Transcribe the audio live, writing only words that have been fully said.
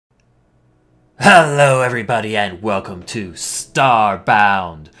Hello everybody and welcome to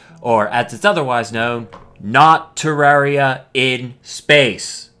StarBound, or as it's otherwise known, not Terraria in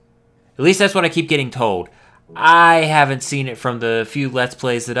space. At least that's what I keep getting told. I haven't seen it from the few Let's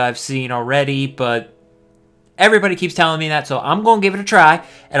Plays that I've seen already, but everybody keeps telling me that, so I'm going to give it a try,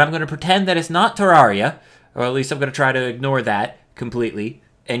 and I'm going to pretend that it's not Terraria, or at least I'm going to try to ignore that completely,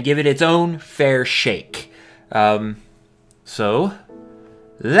 and give it its own fair shake. So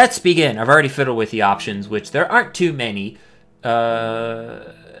let's begin. I've already fiddled with the options, which there aren't too many.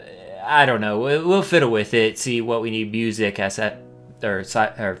 I don't know. We'll fiddle with it, see what we need music or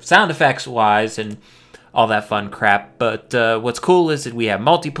sound effects wise and all that fun crap. But what's cool is that we have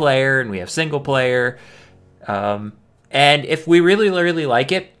multiplayer and we have single player. And if we really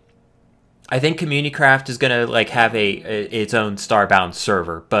like it, I think CommuniCraft is gonna have its own StarBound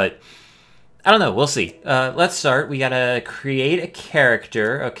server, but I don't know. We'll see. Let's start. We gotta create a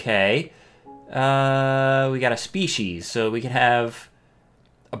character. Okay. We got a species, so we can have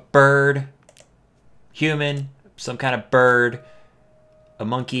a bird, human, some kind of bird, a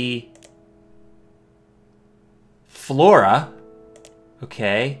monkey, flora.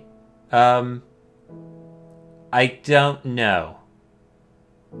 Okay. I don't know.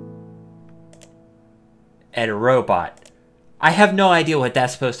 And a robot. I have no idea what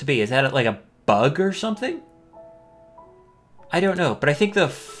that's supposed to be. Is that like a bug or something? I don't know, but I think the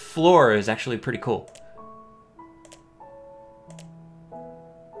floor is actually pretty cool.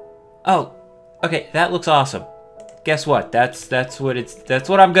 Oh, okay, that looks awesome. Guess what? That's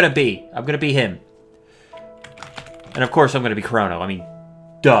what I'm gonna be. I'm gonna be him. And of course I'm gonna be Chronno. I mean,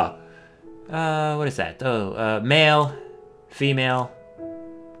 duh. What is that? Oh, male, female.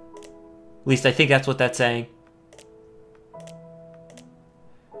 At least I think that's what that's saying.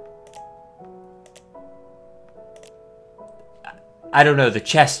 I don't know, the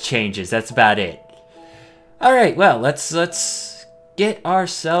chest changes, that's about it. Alright, well, let's get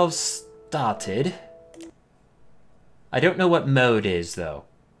ourselves started. I don't know what mode is, though.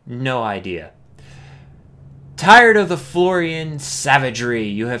 No idea. Tired of the Florian savagery,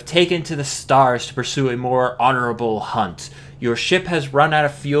 you have taken to the stars to pursue a more honorable hunt. Your ship has run out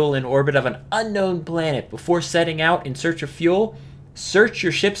of fuel in orbit of an unknown planet. Before setting out in search of fuel, search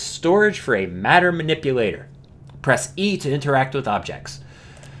your ship's storage for a matter manipulator. Press E to interact with objects.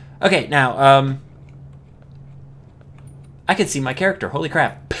 Okay, now, I can see my character. Holy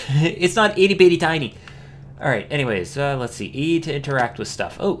crap. It's not itty bitty tiny. Alright, anyways, let's see. E to interact with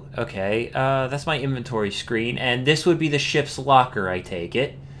stuff. Oh, okay. That's my inventory screen, and this would be the ship's locker, I take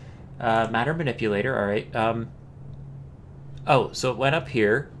it. Matter manipulator, alright. Oh, so it went up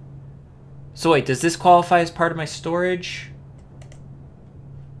here. So wait, does this qualify as part of my storage?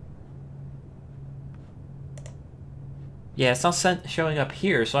 Yeah, it's not showing up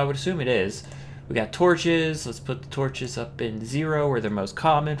here, so I would assume it is. We got torches. Let's put the torches up in 0, where they're most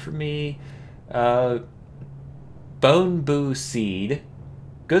common for me. Bone boo seed.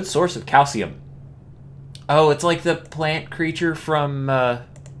 Good source of calcium. Oh, it's like the plant creature from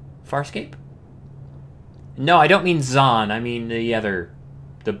Farscape? No, I don't mean Zon. I mean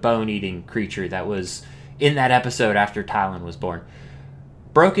the bone-eating creature that was in that episode after Talon was born.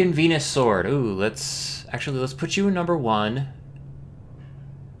 Broken Venus sword. Ooh, let's put you in number 1.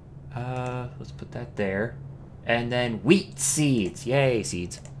 Let's put that there. And then wheat seeds. Yay,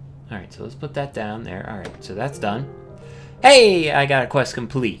 seeds. Alright, so let's put that down there. Alright, so that's done. Hey, I got a quest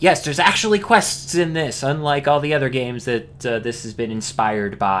complete. Yes, there's actually quests in this, unlike all the other games that this has been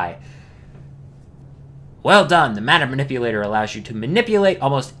inspired by. Well done. The matter manipulator allows you to manipulate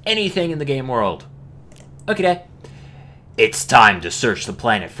almost anything in the game world. Okay. It's time to search the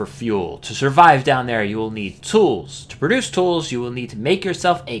planet for fuel. To survive down there, you will need tools. To produce tools, you will need to make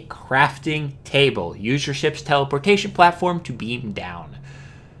yourself a crafting table. Use your ship's teleportation platform to beam down.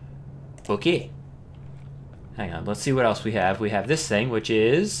 Okay. Hang on, let's see what else we have. We have this thing, which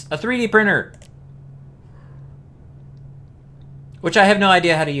is a 3D printer. Which I have no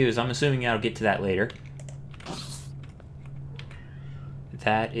idea how to use. I'm assuming I'll get to that later.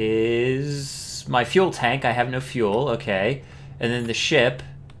 That is my fuel tank. I have no fuel. Okay. And then the ship,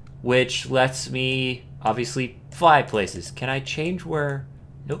 which lets me obviously fly places. Can I change where?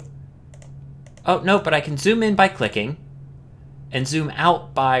 Nope. Oh, no, but I can zoom in by clicking and zoom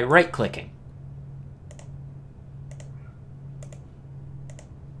out by right-clicking.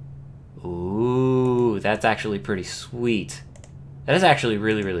 Ooh, that's actually pretty sweet. That is actually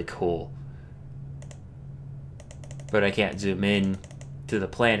really cool. But I can't zoom in to the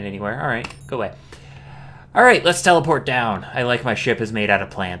planet anywhere. Alright, go away. Alright, let's teleport down. I like my ship is made out of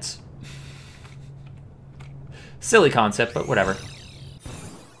plants. Silly concept, but whatever.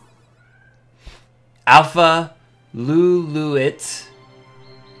 Alpha Luluit.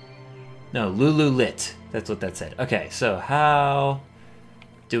 No, Lululit. That's what that said. Okay, so how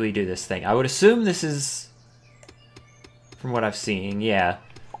do we do this thing? I would assume this is, from what I've seen, yeah.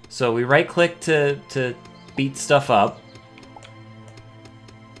 So we right-click to beat stuff up.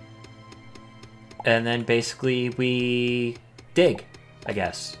 And then basically we dig, I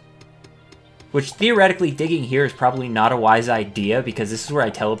guess. Which theoretically digging here is probably not a wise idea because this is where I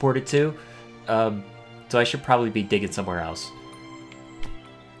teleported to. So I should probably be digging somewhere else.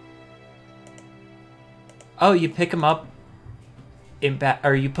 Oh, you pick them up in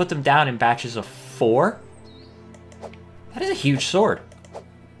or you put them down in batches of 4? That is a huge sword.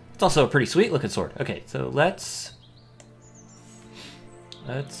 It's also a pretty sweet looking sword. Okay, so let's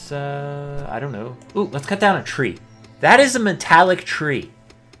I don't know. Ooh, let's cut down a tree. That is a metallic tree.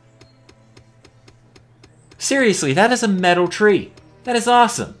 Seriously, that is a metal tree. That is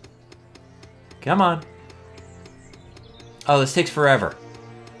awesome. Come on. Oh, this takes forever.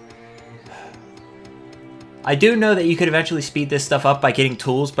 I do know that you could eventually speed this stuff up by getting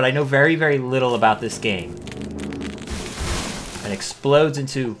tools, but I know very, very little about this game. And explodes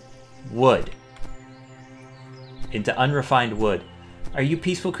into wood. Into unrefined wood. Are you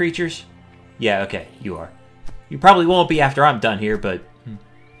peaceful creatures? Yeah, okay, you are. You probably won't be after I'm done here, but...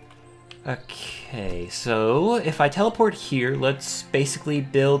 Okay, so if I teleport here, let's basically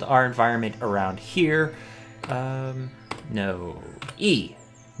build our environment around here. No. E.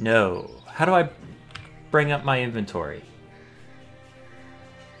 No. How do I bring up my inventory?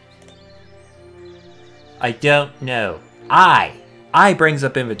 I don't know. I brings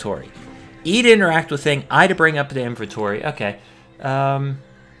up inventory. E to interact with thing, I to bring up the inventory. Okay. How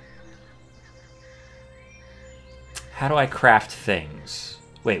do I craft things?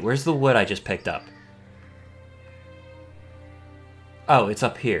 Wait, where's the wood I just picked up? Oh, it's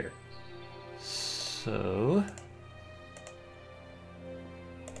up here. So...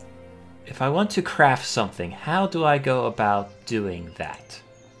 if I want to craft something, how do I go about doing that?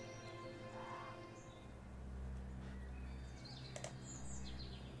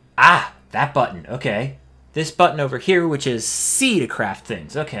 Ah, that button. Okay. This button over here, which is C to craft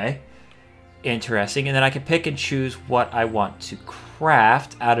things. Okay. Interesting. And then I can pick and choose what I want to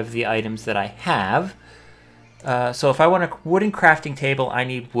craft out of the items that I have. So if I want a wooden crafting table, I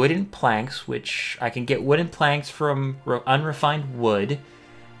need wooden planks, which I can get wooden planks from unrefined wood.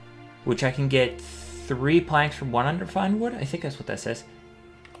 Which I can get 3 planks from 1 unrefined wood? I think that's what that says.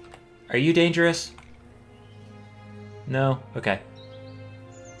 Are you dangerous? No? Okay.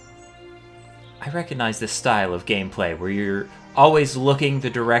 I recognize this style of gameplay where you're always looking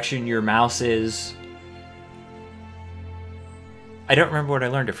the direction your mouse is. I don't remember what I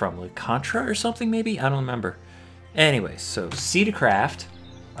learned it from. Like Contra or something maybe? I don't remember. Anyway, so C to craft.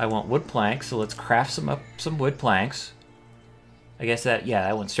 I want wood planks, so let's craft some wood planks. I guess that, yeah,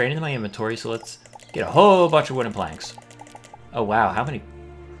 that went straight into my inventory, so let's get a whole bunch of wooden planks. Oh, wow, how many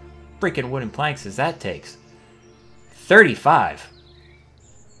freaking wooden planks does that take? 35.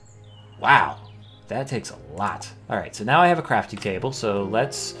 Wow, that takes a lot. All right, so now I have a crafting table, so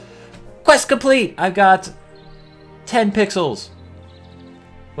let's... Quest complete! I've got 10 pixels.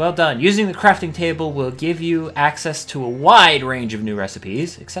 Well done. Using the crafting table will give you access to a wide range of new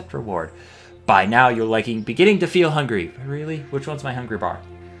recipes, except reward. By now, you're beginning to feel hungry. Really? Which one's my hungry bar?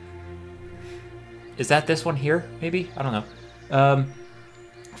 Is that this one here, maybe? I don't know.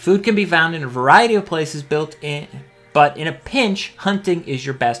 Food can be found in a variety of places but in a pinch, hunting is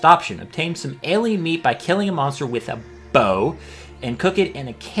your best option. Obtain some alien meat by killing a monster with a bow and cook it in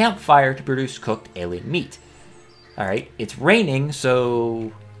a campfire to produce cooked alien meat. Alright, it's raining,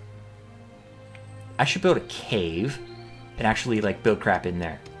 so... I should build a cave and actually, build crap in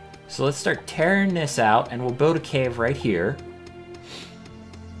there. So let's start tearing this out, and we'll build a cave right here.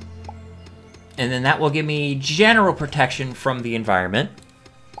 And then that will give me general protection from the environment.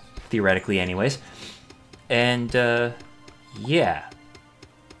 Theoretically, anyways. And, yeah.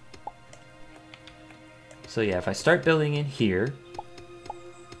 So yeah, if I start building in here,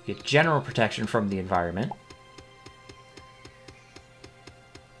 get general protection from the environment.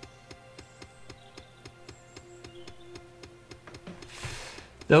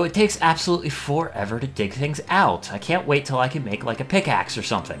 Though it takes absolutely forever to dig things out. I can't wait till I can make, a pickaxe or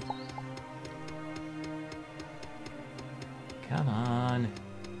something. Come on.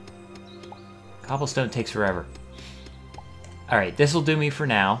 Cobblestone takes forever. Alright, this will do me for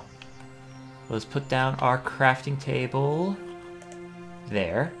now. Let's put down our crafting table.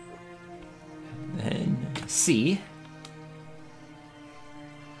 There. And then C.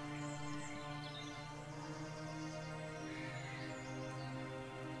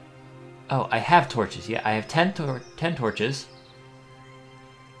 Oh, I have torches. Yeah, I have 10 torches.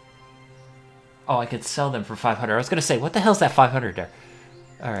 Oh, I could sell them for 500. I was going to say, what the hell's that 500 there?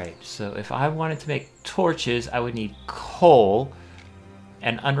 Alright, so if I wanted to make torches, I would need coal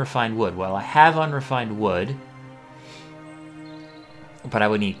and unrefined wood. Well, I have unrefined wood, but I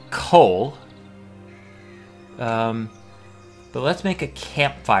would need coal. But let's make a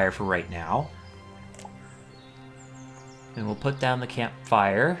campfire for right now. And we'll put down the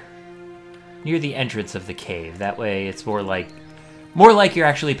campfire near the entrance of the cave. That way it's more like you're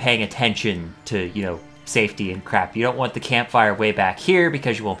actually paying attention to, you know, safety and crap. You don't want the campfire way back here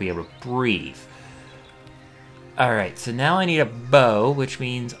because you won't be able to breathe. Alright, so now I need a bow, which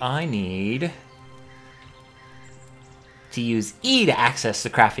means I need to use E to access the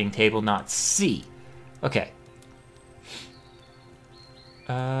crafting table, not C. Okay.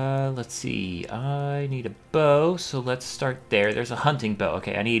 Let's see. I need a bow, so let's start there. There's a hunting bow.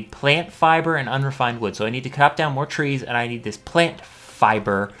 Okay, I need plant fiber and unrefined wood, so I need to cut down more trees, and I need this plant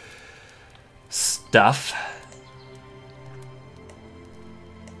fiber stuff.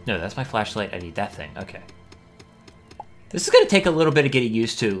 No, that's my flashlight. I need that thing. Okay. This is going to take a little bit of getting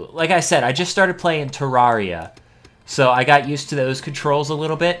used to. Like I said, I just started playing Terraria, so I got used to those controls a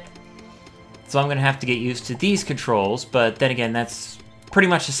little bit. So I'm going to have to get used to these controls, but then again, that's pretty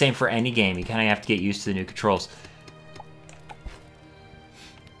much the same for any game. You kind of have to get used to the new controls.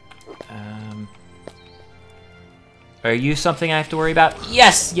 Are you something I have to worry about?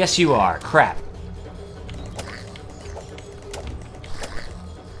 Yes! Yes, you are. Crap.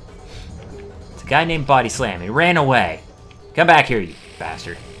 It's a guy named Body Slam. He ran away. Come back here, you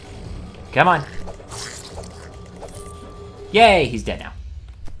bastard. Come on. Yay! He's dead now.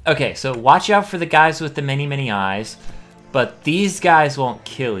 Okay, so watch out for the guys with the many, many eyes. But these guys won't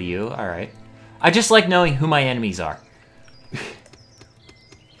kill you. Alright. I just like knowing who my enemies are.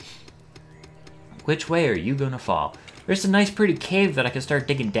 Which way are you gonna fall? There's a nice pretty cave that I can start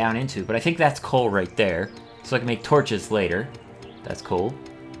digging down into, but I think that's coal right there. So I can make torches later. That's cool.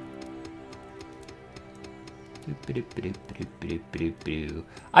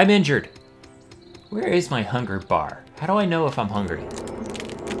 I'm injured. Where is my hunger bar? How do I know if I'm hungry?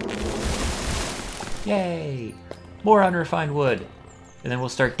 Yay! More unrefined wood. And then we'll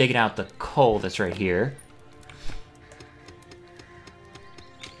start digging out the coal that's right here.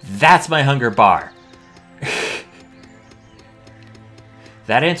 That's my hunger bar.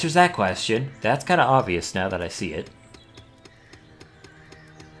 That answers that question. That's kind of obvious now that I see it.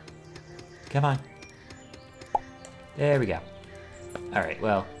 Come on. There we go. All right.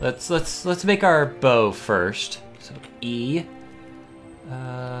 Well, let's make our bow first. So E.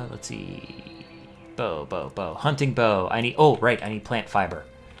 Let's see. Bow. Hunting bow. I need. Oh, right. I need plant fiber.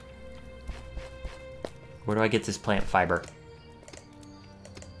 Where do I get this plant fiber?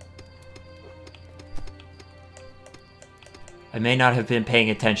 I may not have been paying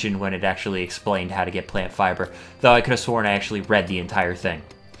attention when it actually explained how to get plant fiber, though I could have sworn I actually read the entire thing.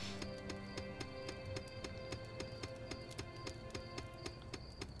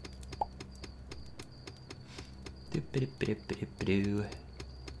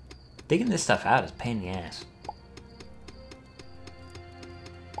 Digging this stuff out is a pain in the ass.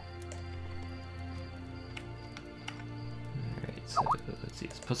 Alright, so let's see.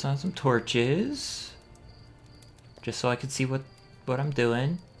 Let's put on some torches. Just so I can see what I'm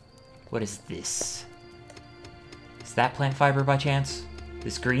doing. What is this? Is that plant fiber by chance?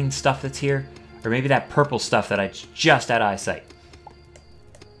 This green stuff that's here? Or maybe that purple stuff that I just at eyesight?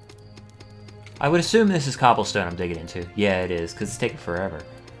 I would assume this is cobblestone I'm digging into. Yeah, it is, because it's taking forever.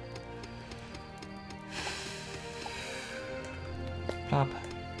 Plop.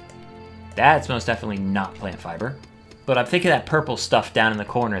 That's most definitely not plant fiber. But I'm thinking that purple stuff down in the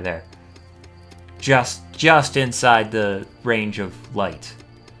corner there. Just inside the range of light.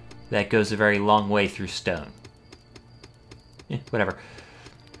 That goes a very long way through stone. Whatever.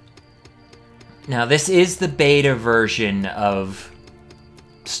 Now, this is the beta version of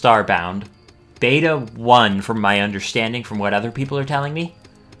StarBound. Beta 1, from my understanding, from what other people are telling me.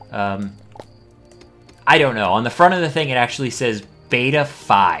 I don't know. On the front of the thing, it actually says Beta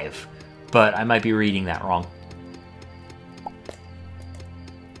 5. But I might be reading that wrong.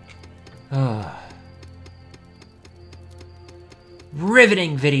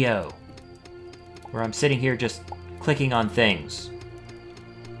 Riveting video! Where I'm sitting here just clicking on things.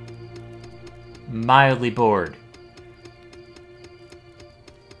 Mildly bored.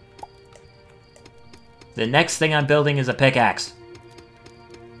 The next thing I'm building is a pickaxe.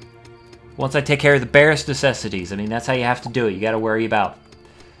 Once I take care of the barest necessities. I mean, that's how you have to do it. You gotta worry about...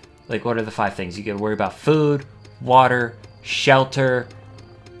 Like, what are the 5 things? You gotta worry about food, water, shelter,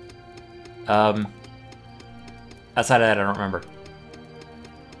 Outside of that, I don't remember.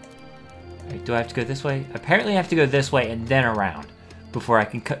 Right, do I have to go this way? Apparently I have to go this way and then around before I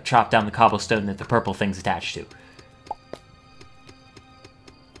can chop down the cobblestone that the purple thing's attached to.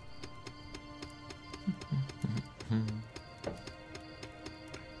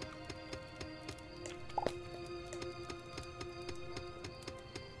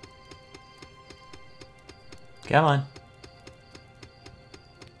 Come on.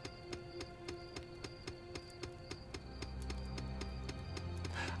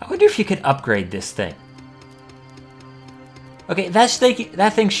 I wonder if you could upgrade this thing. Okay,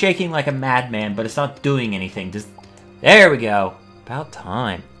 that thing's shaking like a madman, but it's not doing anything. There we go. About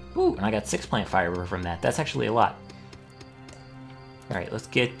time. Ooh, and I got 6 plant fiber from that. That's actually a lot. Alright, let's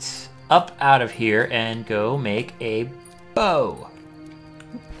get up out of here and go make a bow.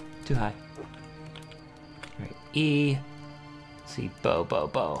 Too high. Alright, E. Let's see, bow, bow,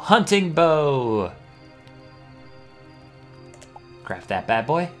 bow. Hunting bow! Craft that bad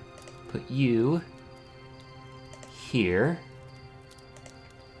boy. Put you here.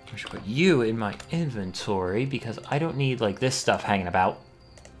 I should put you in my inventory because I don't need like this stuff hanging about.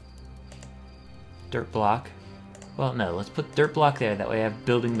 Dirt block. Well, no, let's put dirt block there. That way I have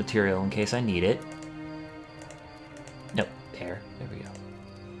building material in case I need it. Nope, there. There we go.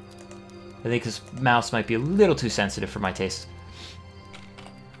 I think this mouse might be a little too sensitive for my taste.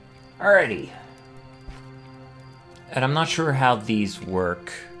 Alrighty. And I'm not sure how these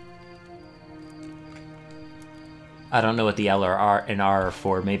work. I don't know what the L or R and R are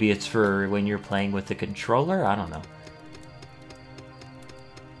for. Maybe it's for when you're playing with the controller? I don't know.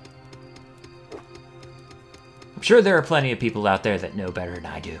 I'm sure there are plenty of people out there that know better than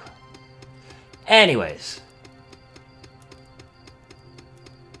I do. Anyways.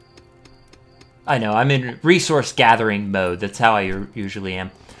 I know, I'm in resource gathering mode. That's how I usually am.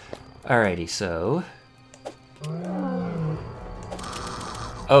 Alrighty, so...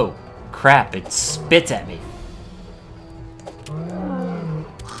 Oh, crap, it spits at me.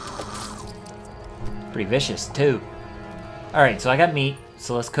 Pretty vicious, too. Alright, so I got meat.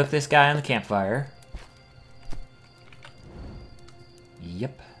 So let's cook this guy on the campfire.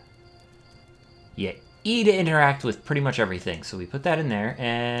 Yep. Yeah, E to interact with pretty much everything. So we put that in there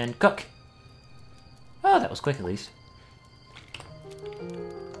and cook. Oh, that was quick at least.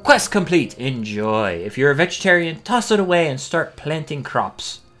 Quest complete! Enjoy. If you're a vegetarian, toss it away and start planting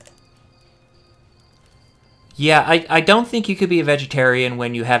crops. Yeah, I don't think you could be a vegetarian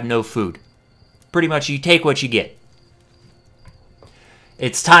when you have no food. Pretty much you take what you get.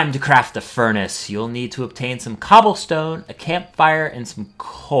 It's time to craft a furnace. You'll need to obtain some cobblestone, a campfire, and some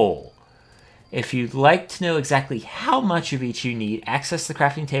coal. If you'd like to know exactly how much of each you need, access the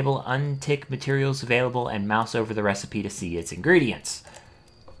crafting table, untick materials available, and mouse over the recipe to see its ingredients.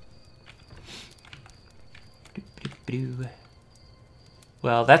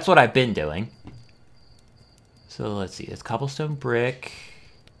 Well, that's what I've been doing. So let's see, it's cobblestone brick.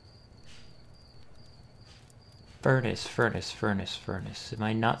 Furnace, furnace, furnace, furnace. Am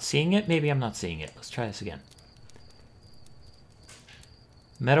I not seeing it? Maybe I'm not seeing it. Let's try this again.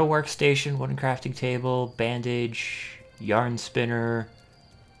 Metal workstation, wooden crafting table, bandage, yarn spinner.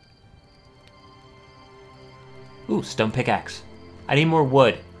 Ooh, stone pickaxe. I need more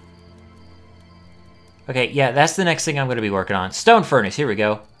wood. Okay, yeah, that's the next thing I'm going to be working on. Stone furnace, here we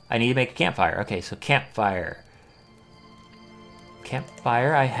go. I need to make a campfire. Okay, so campfire.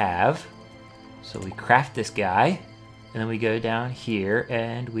 Campfire I have. So we craft this guy, and then we go down here,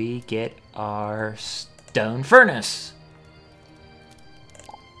 and we get our stone furnace.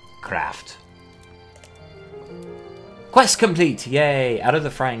 Craft. Quest complete! Yay! Out of the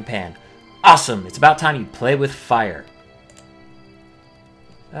frying pan. Awesome! It's about time you play with fire.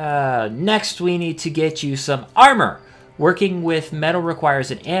 Next, we need to get you some armor. Working with metal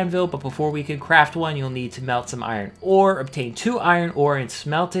requires an anvil, but before we can craft one, you'll need to melt some iron ore, obtain 2 iron ore, and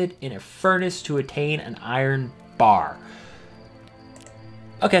smelt it in a furnace to attain an iron bar.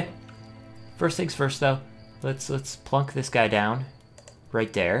 Okay. First things first, though. Let's plunk this guy down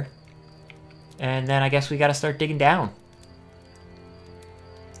right there. And then I guess we gotta start digging down.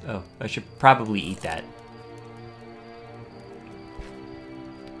 Oh, I should probably eat that.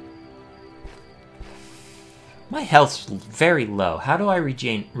 My health's very low. How do I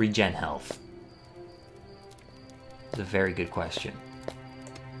regen health? That's a very good question.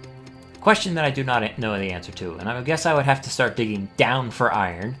 Question that I do not know the answer to. And I guess I would have to start digging down for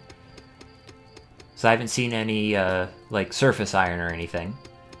iron. So I haven't seen any, like, surface iron or anything.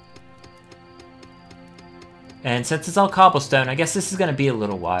 And since it's all cobblestone, I guess this is going to be a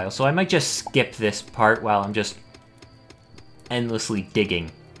little while. So I might just skip this part while I'm just endlessly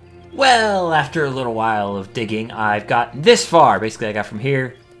digging. Well, after a little while of digging, I've gotten this far. Basically, I got from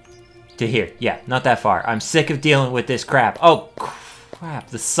here to here. Yeah, not that far. I'm sick of dealing with this crap. Oh, crap.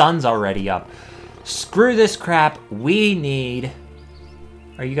 The sun's already up. Screw this crap. We need...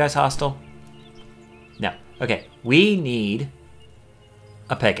 Are you guys hostile? No. Okay. We need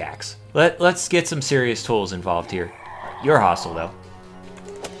a pickaxe. Let's get some serious tools involved here. You're hostile, though.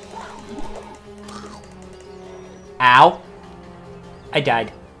 Ow. I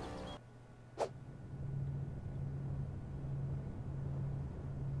died.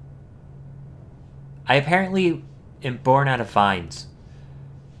 I apparently am born out of vines.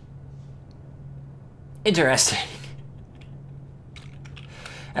 Interesting.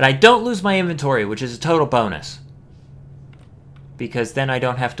 And I don't lose my inventory, which is a total bonus. Because then I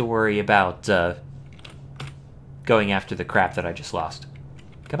don't have to worry about going after the crap that I just lost.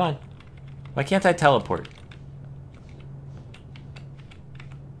 Come on. Why can't I teleport?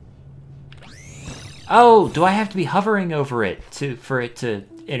 Oh, do I have to be hovering over it for it to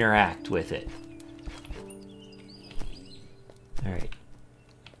interact with it? Alright.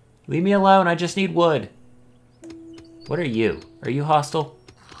 Leave me alone, I just need wood. What are you? Are you hostile?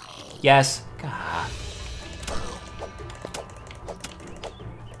 Yes. God.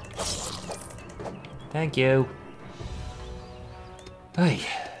 Thank you. Hey.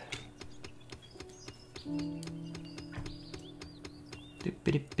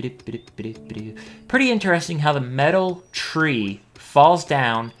 Pretty interesting how the metal tree falls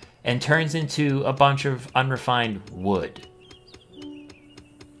down and turns into a bunch of unrefined wood.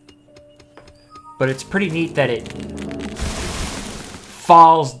 But it's pretty neat that it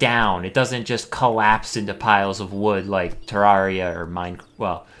falls down. It doesn't just collapse into piles of wood like Terraria or Minecraft.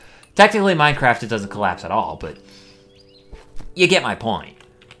 Well, technically Minecraft it doesn't collapse at all, but you get my point.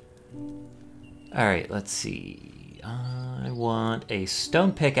 Alright, let's see. I want a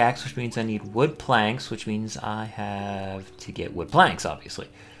stone pickaxe, which means I need wood planks, which means I have to get wood planks, obviously.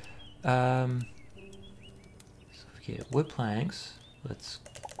 So if we get wood planks, let's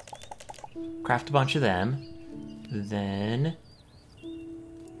craft a bunch of them. Then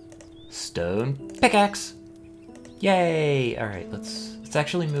stone pickaxe. Yay! Alright, let's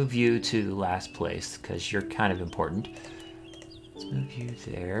actually move you to last place, because you're kind of important. Let's move you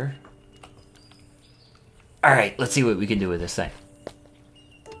there. Alright, let's see what we can do with this thing.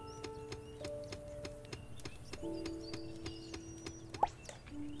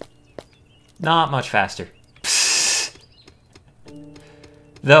 Not much faster.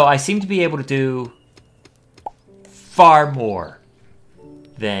 Though I seem to be able to do far more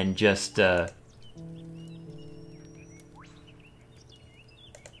than just yeah,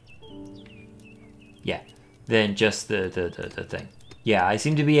 than just the thing. Yeah, I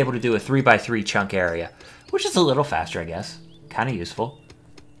seem to be able to do a 3x3 chunk area, which is a little faster, I guess. Kind of useful.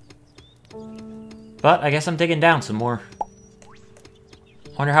 But I guess I'm digging down some more.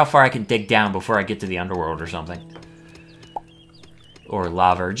 Wonder how far I can dig down before I get to the underworld or something. Or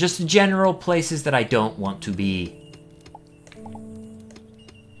lava, or just general places that I don't want to be.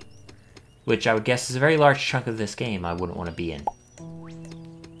 Which I would guess is a very large chunk of this game I wouldn't want to be in.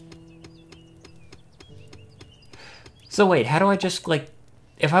 So wait, how do I just, like...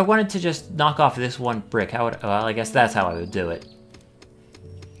 If I wanted to just knock off this one brick, how would... Well, I guess that's how I would do it.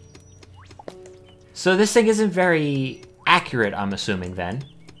 So this thing isn't very accurate, I'm assuming, then.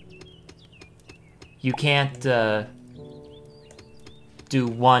 You can't, do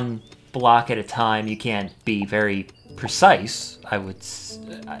one block at a time. You can't be very precise,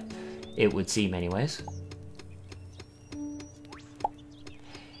 it would seem anyways.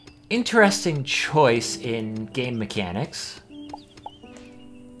 Interesting choice in game mechanics.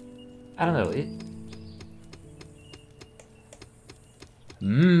 I don't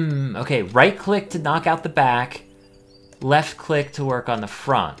know, okay, right click to knock out the back, left click to work on the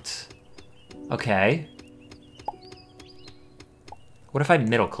front. Okay. What if I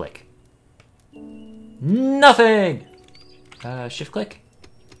middle click? Nothing! Shift click?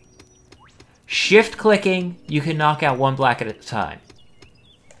 Shift clicking, you can knock out one block at a time.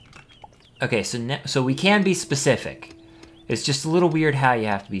 Okay, so we can be specific. It's just a little weird how you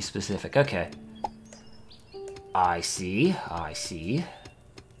have to be specific. Okay. I see.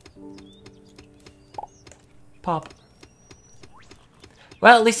 Pop.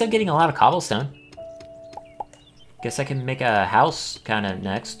 Well, at least I'm getting a lot of cobblestone. Guess I can make a house kind of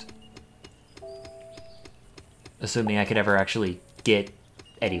next. Assuming I could ever actually get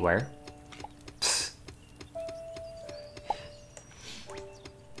anywhere.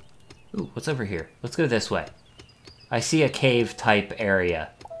 Ooh, what's over here? Let's go this way. I see a cave type area.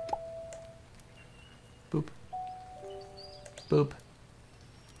 Boop. Boop.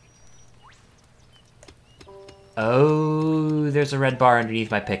 Oh, there's a red bar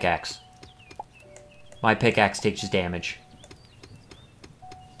underneath my pickaxe. My pickaxe takes damage.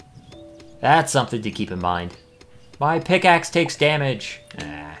 That's something to keep in mind. My pickaxe takes damage.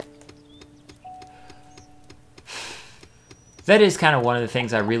 Ah. That is kind of one of the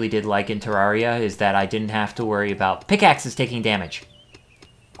things I really did like in Terraria, is that I didn't have to worry about pickaxes taking damage.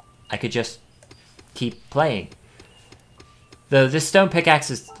 I could just keep playing. Though this stone pickaxe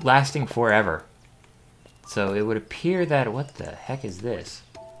is lasting forever. So it would appear that... What the heck is this?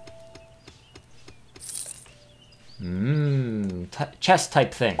 Chest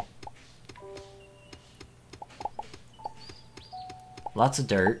type thing. Lots of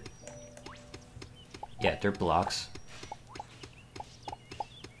dirt. Yeah, dirt blocks.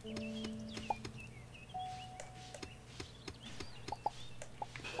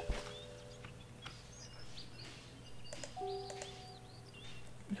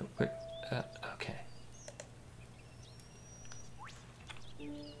 Okay.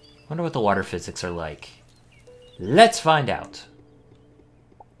 Wonder what the water physics are like. Let's find out.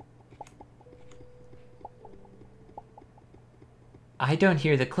 I don't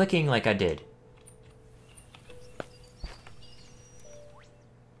hear the clicking like I did.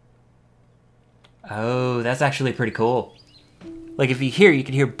 Oh, that's actually pretty cool. Like, if you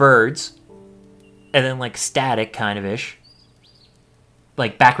can hear birds, and then, like, static, kind of ish.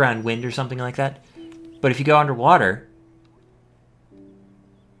 Like, background wind or something like that. But if you go underwater,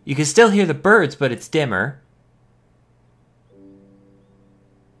 you can still hear the birds, but it's dimmer.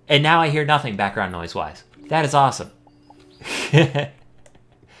 And now I hear nothing background noise-wise. That is awesome. I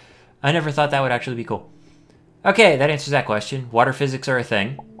never thought that would actually be cool. Okay, that answers that question. Water physics are a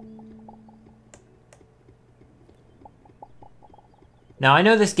thing. Now, I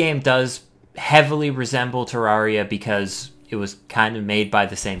know this game does heavily resemble Terraria because it was kind of made by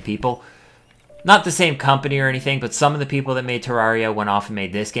the same people. Not the same company or anything, but some of the people that made Terraria went off and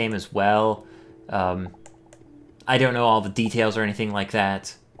made this game as well. I don't know all the details or anything like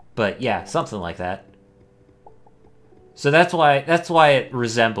that. But yeah, something like that. So that's why it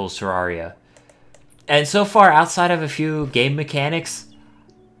resembles Terraria. And so far, outside of a few game mechanics,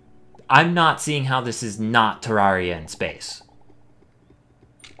 I'm not seeing how this is not Terraria in space.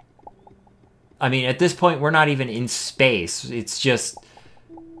 I mean, at this point, we're not even in space. It's just...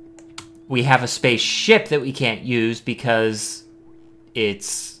 we have a spaceship that we can't use because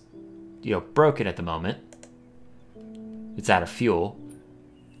it's, you know, broken at the moment. It's out of fuel.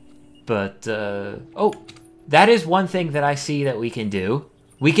 But, oh, that is one thing that I see that we can do.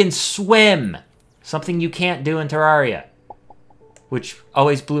 We can swim! Something you can't do in Terraria. Which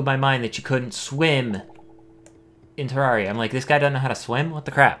always blew my mind that you couldn't swim in Terraria. I'm like, this guy doesn't know how to swim? What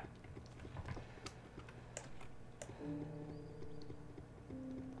the crap?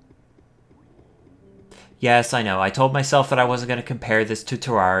 Yes, I know. I told myself that I wasn't going to compare this to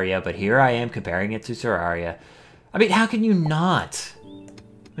Terraria, but here I am comparing it to Terraria. I mean, how can you not?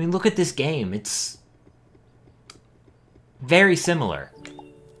 I mean, look at this game. It's very similar.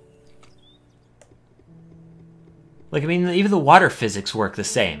 Like, I mean, even the water physics work the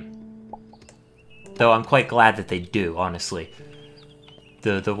same. Though I'm quite glad that they do, honestly.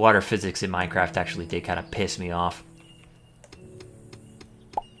 The water physics in Minecraft actually did kind of piss me off.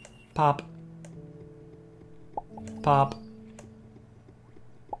 Pop. Pop.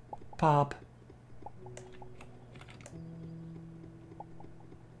 Pop.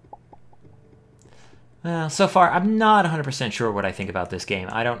 Well, so far, I'm not 100% sure what I think about this game.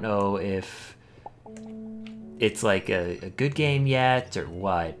 I don't know if it's like a good game yet or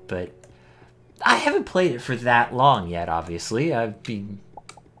what, but I haven't played it for that long yet, obviously.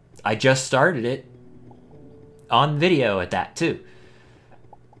 I just started it on video at that, too.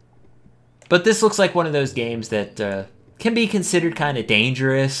 But this looks like one of those games that can be considered kind of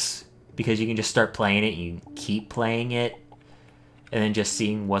dangerous because you can just start playing it and you keep playing it and then just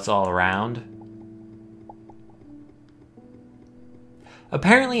seeing what's all around.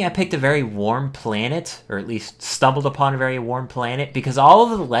 Apparently I picked a very warm planet, or at least stumbled upon a very warm planet, because all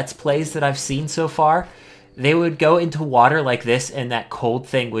of the Let's Plays that I've seen so far, they would go into water like this and that cold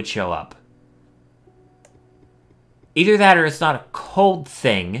thing would show up. Either that or it's not a cold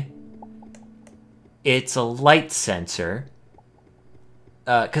thing. It's a light sensor.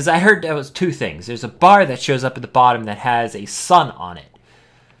 Because I heard there was two things. There's a bar that shows up at the bottom that has a sun on it.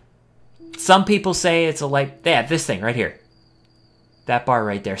 Some people say it's a light... Yeah, this thing right here. That bar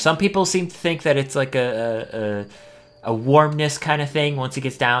right there. Some people seem to think that it's like a warmness kind of thing. Once it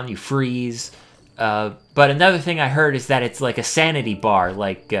gets down, you freeze. But another thing I heard is that it's like a sanity bar,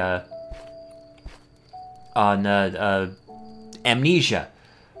 like on Amnesia,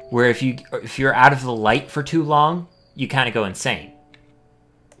 where if you're out of the light for too long, you kind of go insane.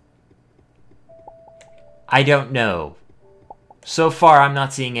 I don't know. So far, I'm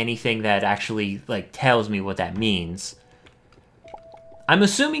not seeing anything that actually, like, tells me what that means. I'm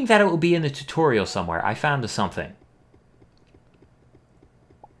assuming that it will be in the tutorial somewhere. I found a something.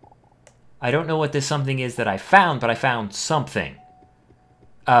 I don't know what this something is that I found, but I found something.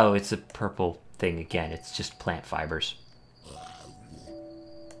 Oh, it's a purple thing again. It's just plant fibers.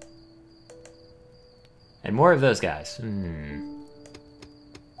 And more of those guys.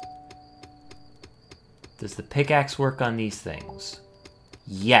 Does the pickaxe work on these things?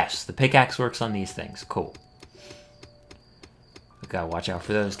 Yes, the pickaxe works on these things. Cool. We gotta watch out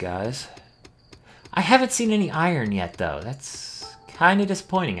for those guys. I haven't seen any iron yet, though. That's kind of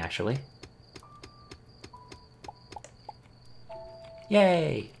disappointing, actually.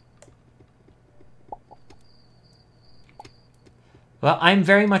 Yay! Well, I'm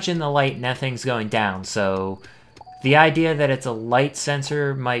very much in the light and that thing's going down, so the idea that it's a light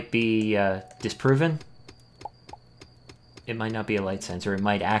sensor might be disproven. It might not be a light sensor. It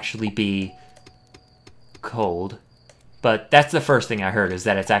might actually be cold. But that's the first thing I heard, is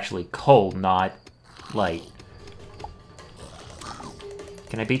that it's actually cold, not light.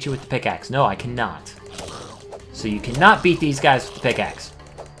 Can I beat you with the pickaxe? No, I cannot. So you cannot beat these guys with the pickaxe.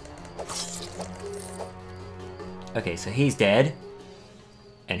 Okay, so he's dead.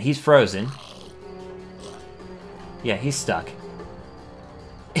 And he's frozen. Yeah, he's stuck.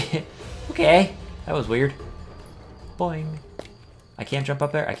 Okay, that was weird. Boing. I can't jump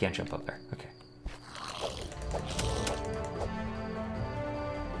up there? I can't jump up there. Okay.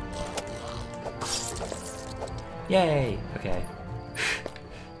 Yay! Okay.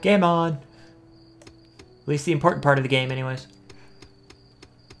 Game on! At least the important part of the game, anyways.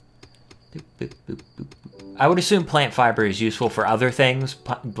 Boop, boop, boop, boop, boop. I would assume plant fiber is useful for other things,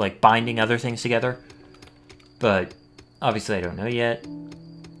 like binding other things together. But, obviously I don't know yet.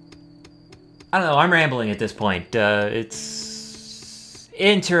 I don't know, I'm rambling at this point. It's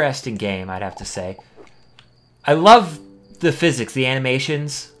interesting game, I'd have to say. I love the physics, the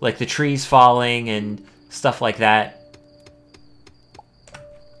animations, like the trees falling and stuff like that.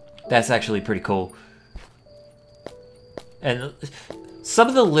 That's actually pretty cool. And some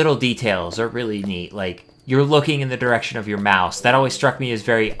of the little details are really neat, like you're looking in the direction of your mouse. That always struck me as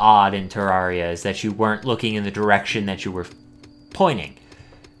very odd in Terraria, is that you weren't looking in the direction that you were pointing.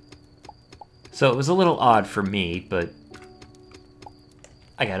 So it was a little odd for me, but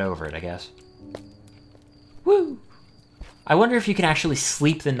I got over it, I guess. Woo! I wonder if you can actually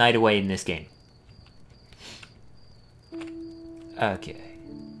sleep the night away in this game. Okay.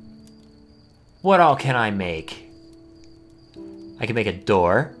 What all can I make? I can make a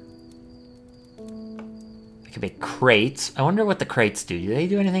door. I can make crates. I wonder what the crates do. Do they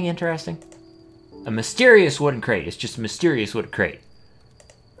do anything interesting? A mysterious wooden crate. It's just a mysterious wooden crate.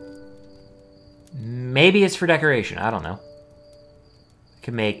 Maybe it's for decoration. I don't know. I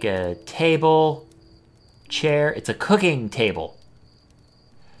can make a table, chair. It's a cooking table.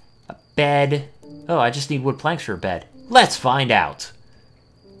 A bed. Oh, I just need wood planks for a bed. Let's find out.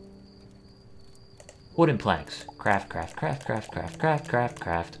 Wooden planks. Craft, craft, craft, craft, craft, craft, craft,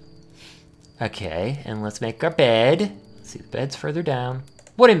 craft. Okay, and let's make our bed. Let's see, the bed's further down.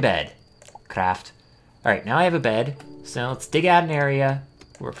 Wooden bed. Craft. Alright, now I have a bed. So now let's dig out an area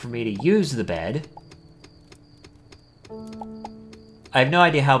for me to use the bed. I have no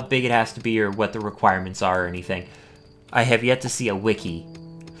idea how big it has to be or what the requirements are or anything. I have yet to see a wiki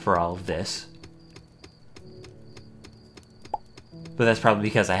for all of this. But that's probably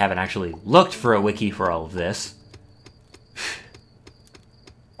because I haven't actually looked for a wiki for all of this.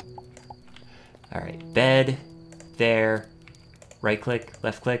 Alright, bed, there, right click,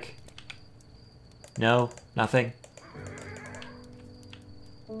 left click. No, nothing.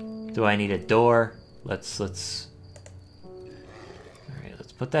 Do I need a door? Let's Alright,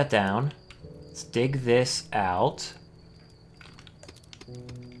 let's put that down. Let's dig this out.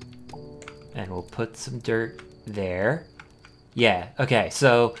 And we'll put some dirt there. Yeah, okay,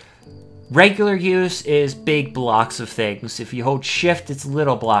 so regular use is big blocks of things. If you hold shift, it's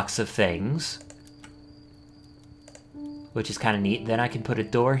little blocks of things. Which is kind of neat. Then I can put a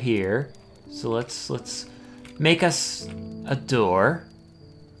door here. So let's make us a door.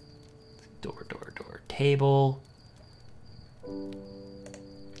 Door, door, door. Table.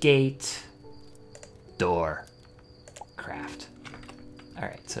 Gate. Door. Craft.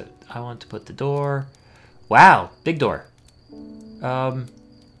 Alright, so I want to put the door. Wow, big door. I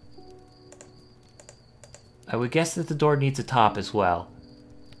would guess that the door needs a top as well.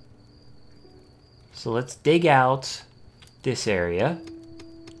 So let's dig out this area.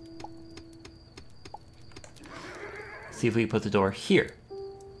 See if we can put the door here.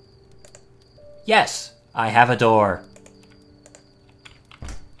 Yes, I have a door.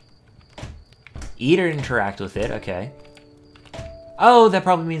 E to interact with it, okay. Oh, that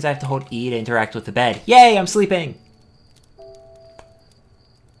probably means I have to hold E to interact with the bed. Yay, I'm sleeping!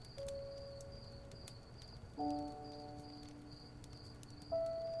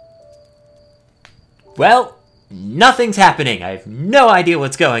 Well, nothing's happening. I have no idea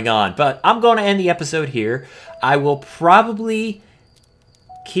what's going on, but I'm going to end the episode here. I will probably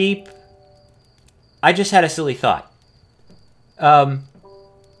keep... I just had a silly thought. That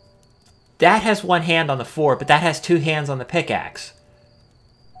has one hand on the fork, but that has two hands on the pickaxe.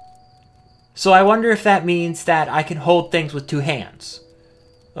 So I wonder if that means that I can hold things with two hands.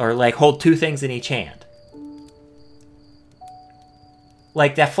 Or, like, hold two things in each hand.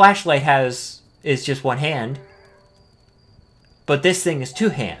 Like, that flashlight is just one hand. But this thing is two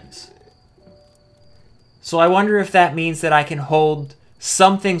hands. So I wonder if that means that I can hold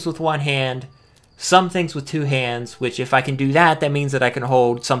some things with one hand, some things with two hands, which if I can do that, that means that I can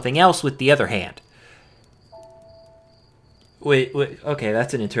hold something else with the other hand. Wait, okay,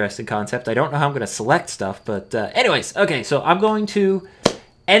 that's an interesting concept. I don't know how I'm going to select stuff, but anyways, okay, so I'm going to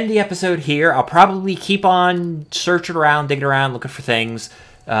end the episode here. I'll probably keep on searching around, digging around, looking for things.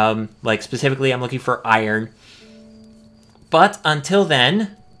 Like, specifically, I'm looking for iron. But until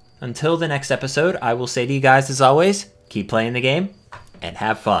then, until the next episode, I will say to you guys, as always, keep playing the game and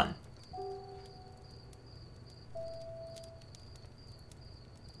have fun.